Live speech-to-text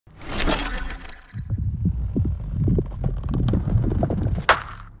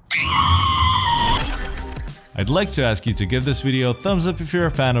I'd like to ask you to give this video a thumbs up if you're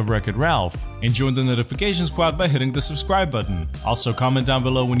a fan of Wreck-It Ralph, and join the notification squad by hitting the subscribe button. Also comment down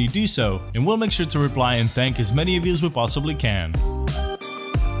below when you do so, and we'll make sure to reply and thank as many of you as we possibly can.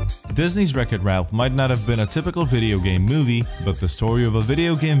 Disney's Wreck-It Ralph might not have been a typical video game movie, but the story of a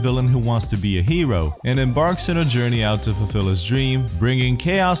video game villain who wants to be a hero and embarks on a journey out to fulfill his dream, bringing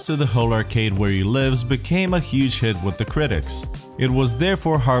chaos to the whole arcade where he lives, became a huge hit with the critics. It was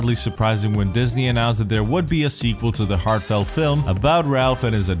therefore hardly surprising when Disney announced that there would be a sequel to the heartfelt film about Ralph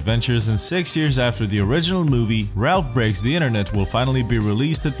and his adventures, and 6 years after the original movie, Ralph Breaks the Internet will finally be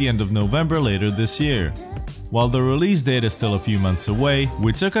released at the end of November later this year. While the release date is still a few months away,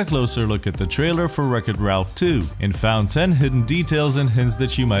 we took a closer look at the trailer for Wreck-It Ralph 2 and found 10 hidden details and hints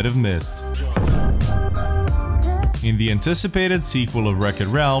that you might have missed. In the anticipated sequel of Wreck-It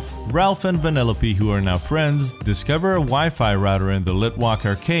Ralph, Ralph and Vanellope, who are now friends, discover a Wi-Fi router in the Litwak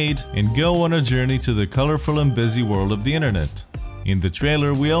arcade and go on a journey to the colorful and busy world of the internet. In the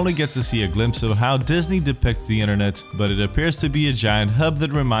trailer, we only get to see a glimpse of how Disney depicts the internet, but it appears to be a giant hub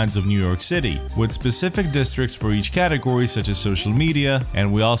that reminds of New York City, with specific districts for each category such as social media,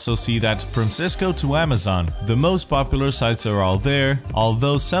 and we also see that from Cisco to Amazon, the most popular sites are all there,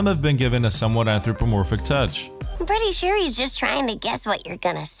 although some have been given a somewhat anthropomorphic touch. I'm pretty sure he's just trying to guess what you're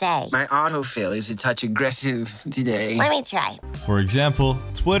gonna say. My autofill is a touch aggressive today. Let me try. For example,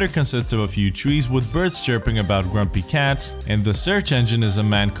 Twitter consists of a few trees with birds chirping about grumpy cats, and the search engine is a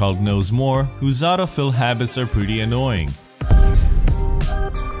man called Knows More, whose autofill habits are pretty annoying.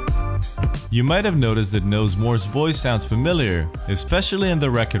 You might have noticed that Knows More's voice sounds familiar, especially in the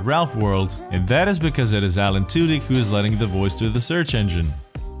Wreck-It Ralph world, and that is because it is Alan Tudyk who is letting the voice through the search engine.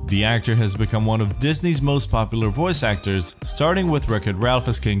 The actor has become one of Disney's most popular voice actors, starting with Wreck-It Ralph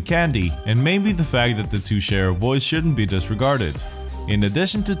as King Candy, and maybe the fact that the two share a voice shouldn't be disregarded. In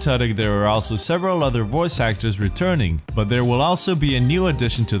addition to Tudyk, there are also several other voice actors returning, but there will also be a new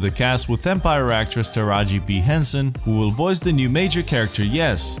addition to the cast with Empire actress Taraji P. Henson, who will voice the new major character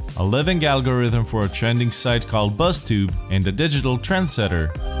Yes, a living algorithm for a trending site called BuzzTube and a digital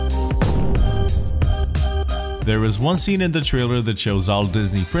trendsetter. There is one scene in the trailer that shows all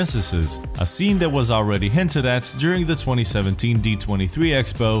Disney princesses, a scene that was already hinted at during the 2017 D23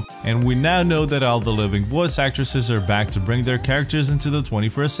 Expo, and we now know that all the living voice actresses are back to bring their characters into the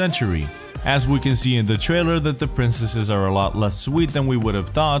 21st century. As we can see in the trailer that the princesses are a lot less sweet than we would have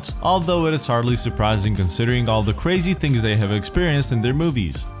thought, although it is hardly surprising considering all the crazy things they have experienced in their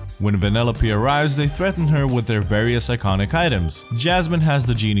movies. When Vanellope arrives, they threaten her with their various iconic items. Jasmine has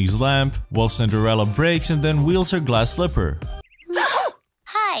the genie's lamp, while Cinderella breaks and then wields her glass slipper.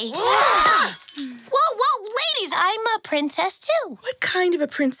 Hi. Whoa, ladies, I'm a princess too. What kind of a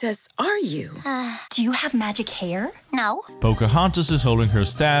princess are you? Do you have magic hair? No. Pocahontas is holding her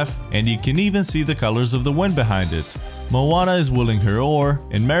staff, and you can even see the colors of the wind behind it. Moana is wielding her oar,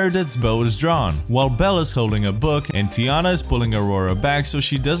 and Meredith's bow is drawn, while Belle is holding a book and Tiana is pulling Aurora back so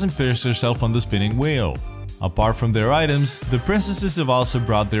she doesn't pierce herself on the spinning wheel. Apart from their items, the princesses have also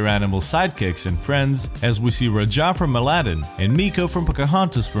brought their animal sidekicks and friends, as we see Rajah from Aladdin and Meeko from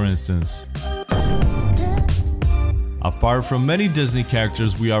Pocahontas, for instance. Apart from many Disney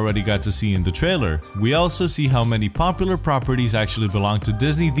characters we already got to see in the trailer, we also see how many popular properties actually belong to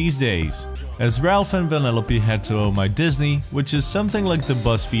Disney these days. As Ralph and Vanellope head to Oh My Disney, which is something like the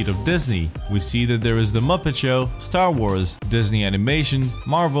BuzzFeed of Disney, we see that there is The Muppet Show, Star Wars, Disney Animation,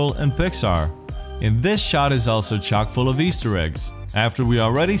 Marvel, and Pixar. And this shot is also chock full of Easter eggs. After we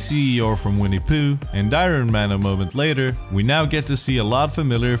already see Eeyore from Winnie Pooh and Iron Man a moment later, we now get to see a lot of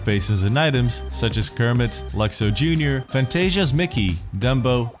familiar faces and items such as Kermit, Luxo Jr., Fantasia's Mickey,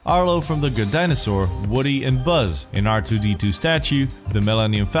 Dumbo, Arlo from The Good Dinosaur, Woody and Buzz, an R2-D2 statue, the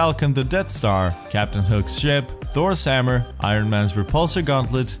Millennium Falcon, the Death Star, Captain Hook's ship, Thor's hammer, Iron Man's repulsor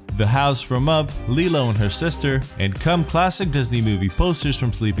gauntlet, the house from Up, Lilo and her sister, and come classic Disney movie posters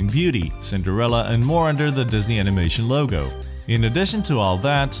from Sleeping Beauty, Cinderella and more under the Disney Animation logo. In addition to all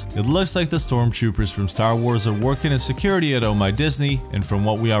that, it looks like the stormtroopers from Star Wars are working as security at Oh My Disney, and from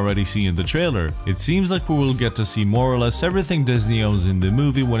what we already see in the trailer, it seems like we will get to see more or less everything Disney owns in the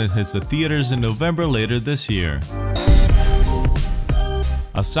movie when it hits the theaters in November later this year.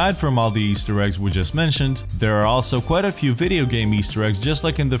 Aside from all the Easter eggs we just mentioned, there are also quite a few video game Easter eggs just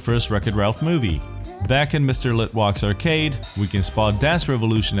like in the first Wreck-It Ralph movie. Back in Mr. Litwak's arcade, we can spot Dance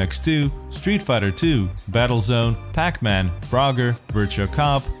Revolution X2, Street Fighter 2, Battlezone, Pac-Man, Frogger, Virtua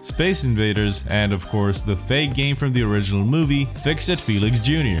Cop, Space Invaders, and of course the fake game from the original movie, Fix-It Felix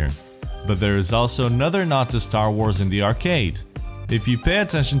Jr. But there is also another nod to Star Wars in the arcade. If you pay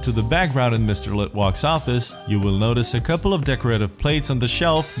attention to the background in Mr. Litwak's office, you will notice a couple of decorative plates on the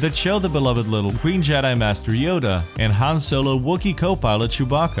shelf that show the beloved little Green Jedi Master Yoda and Han Solo Wookiee co-pilot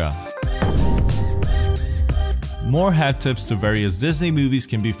Chewbacca. More hat tips to various Disney movies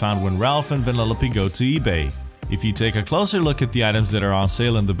can be found when Ralph and Vanellope go to eBay. If you take a closer look at the items that are on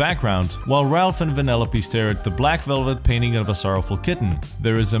sale in the background, while Ralph and Vanellope stare at the black velvet painting of a sorrowful kitten,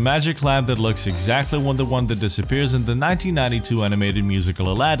 there is a magic lamp that looks exactly like the one that disappears in the 1992 animated musical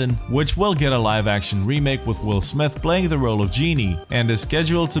Aladdin, which will get a live-action remake with Will Smith playing the role of Genie, and is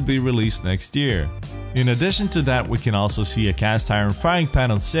scheduled to be released next year. In addition to that, we can also see a cast iron frying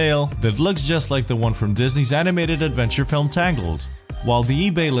pan on sale that looks just like the one from Disney's animated adventure film Tangled. While the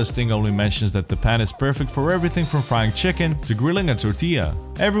eBay listing only mentions that the pan is perfect for everything from frying chicken to grilling a tortilla,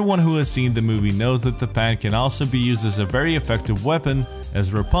 everyone who has seen the movie knows that the pan can also be used as a very effective weapon,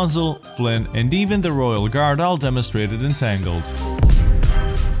 as Rapunzel, Flynn, and even the Royal Guard all demonstrated in Tangled.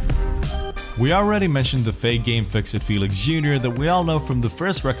 We already mentioned the fake game Fix-It Felix Jr. that we all know from the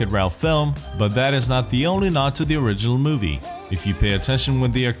first Wreck-It Ralph film, but that is not the only nod to the original movie. If you pay attention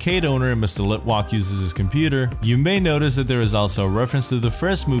when the arcade owner Mr. Litwak uses his computer, you may notice that there is also a reference to the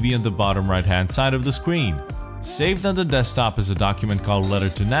first movie on the bottom right hand side of the screen. Saved on the desktop is a document called Letter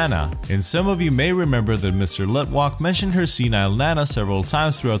to Nana, and some of you may remember that Mr. Litwak mentioned her senile Nana several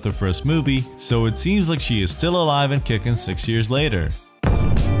times throughout the first movie, so it seems like she is still alive and kicking 6 years later.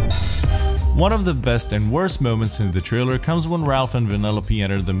 One of the best and worst moments in the trailer comes when Ralph and Vanellope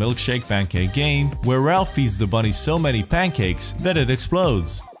enter the milkshake pancake game, where Ralph feeds the bunny so many pancakes that it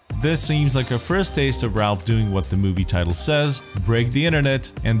explodes. This seems like a first taste of Ralph doing what the movie title says, break the internet,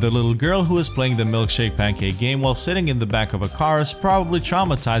 and the little girl who is playing the milkshake pancake game while sitting in the back of a car is probably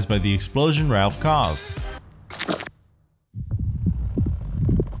traumatized by the explosion Ralph caused.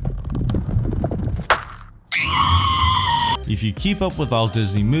 If you keep up with all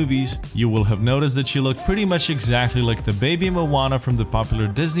Disney movies, you will have noticed that she looked pretty much exactly like the baby Moana from the popular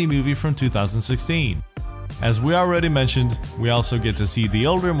Disney movie from 2016. As we already mentioned, we also get to see the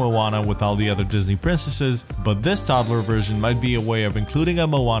older Moana with all the other Disney princesses, but this toddler version might be a way of including a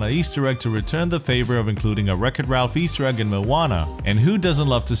Moana Easter egg to return the favor of including a Wreck-It Ralph Easter egg in Moana, and who doesn't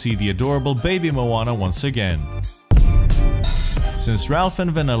love to see the adorable baby Moana once again? Since Ralph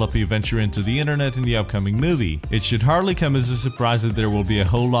and Vanellope venture into the internet in the upcoming movie, it should hardly come as a surprise that there will be a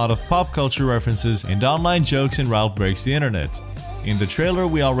whole lot of pop culture references and online jokes in Ralph Breaks the Internet. In the trailer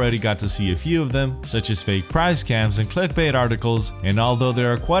we already got to see a few of them, such as fake prize scams and clickbait articles, and although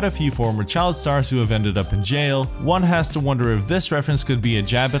there are quite a few former child stars who have ended up in jail, one has to wonder if this reference could be a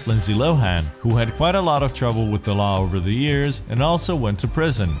jab at Lindsay Lohan, who had quite a lot of trouble with the law over the years and also went to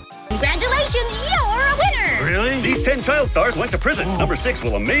prison. Congratulations, you're a winner! Really? These 10 child stars went to prison. Number 6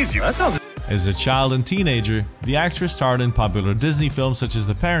 will amaze you. That sounds... As a child and teenager, the actress starred in popular Disney films such as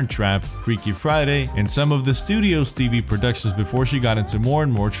The Parent Trap, Freaky Friday, and some of the studio's TV productions before she got into more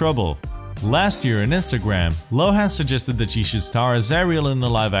and more trouble. Last year on Instagram, Lohan suggested that she should star as Ariel in the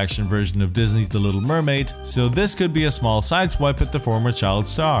live-action version of Disney's The Little Mermaid, so this could be a small sideswipe at the former child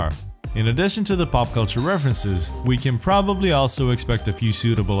star. In addition to the pop culture references, we can probably also expect a few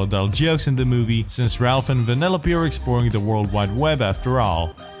suitable adult jokes in the movie, since Ralph and Vanellope are exploring the World Wide Web after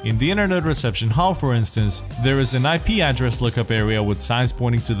all. In the Internet Reception Hall, for instance, there is an IP address lookup area with signs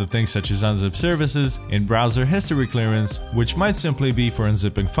pointing to the things such as unzip services and browser history clearance, which might simply be for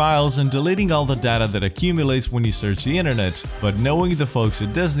unzipping files and deleting all the data that accumulates when you search the internet, but knowing the folks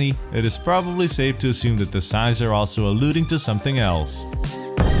at Disney, it is probably safe to assume that the signs are also alluding to something else.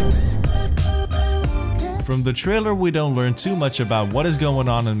 From the trailer we don't learn too much about what is going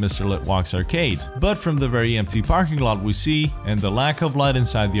on in Mr. Litwak's arcade, but from the very empty parking lot we see, and the lack of light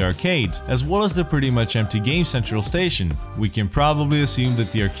inside the arcade, as well as the pretty much empty Game Central station, we can probably assume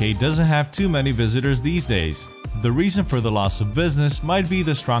that the arcade doesn't have too many visitors these days. The reason for the loss of business might be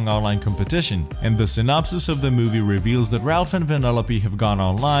the strong online competition, and the synopsis of the movie reveals that Ralph and Vanellope have gone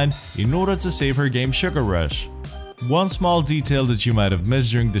online in order to save her game Sugar Rush. One small detail that you might have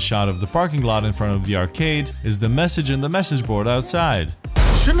missed during the shot of the parking lot in front of the arcade is the message in the message board outside.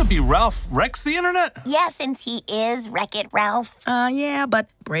 Shouldn't it be Ralph Wrecks the Internet? Yeah, since he is Wreck-It Ralph. Yeah, but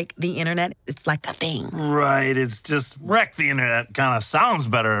break the internet, it's like a thing. Right, it's just Wreck the Internet kind of sounds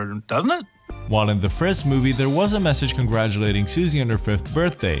better, doesn't it? While in the first movie there was a message congratulating Susie on her 5th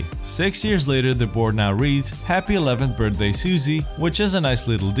birthday, 6 years later the board now reads, "Happy 11th birthday Susie," which is a nice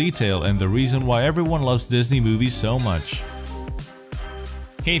little detail and the reason why everyone loves Disney movies so much.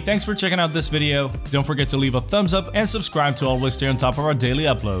 Hey, thanks for checking out this video. Don't forget to leave a thumbs up and subscribe to always stay on top of our daily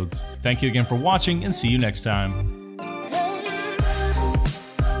uploads. Thank you again for watching and see you next time.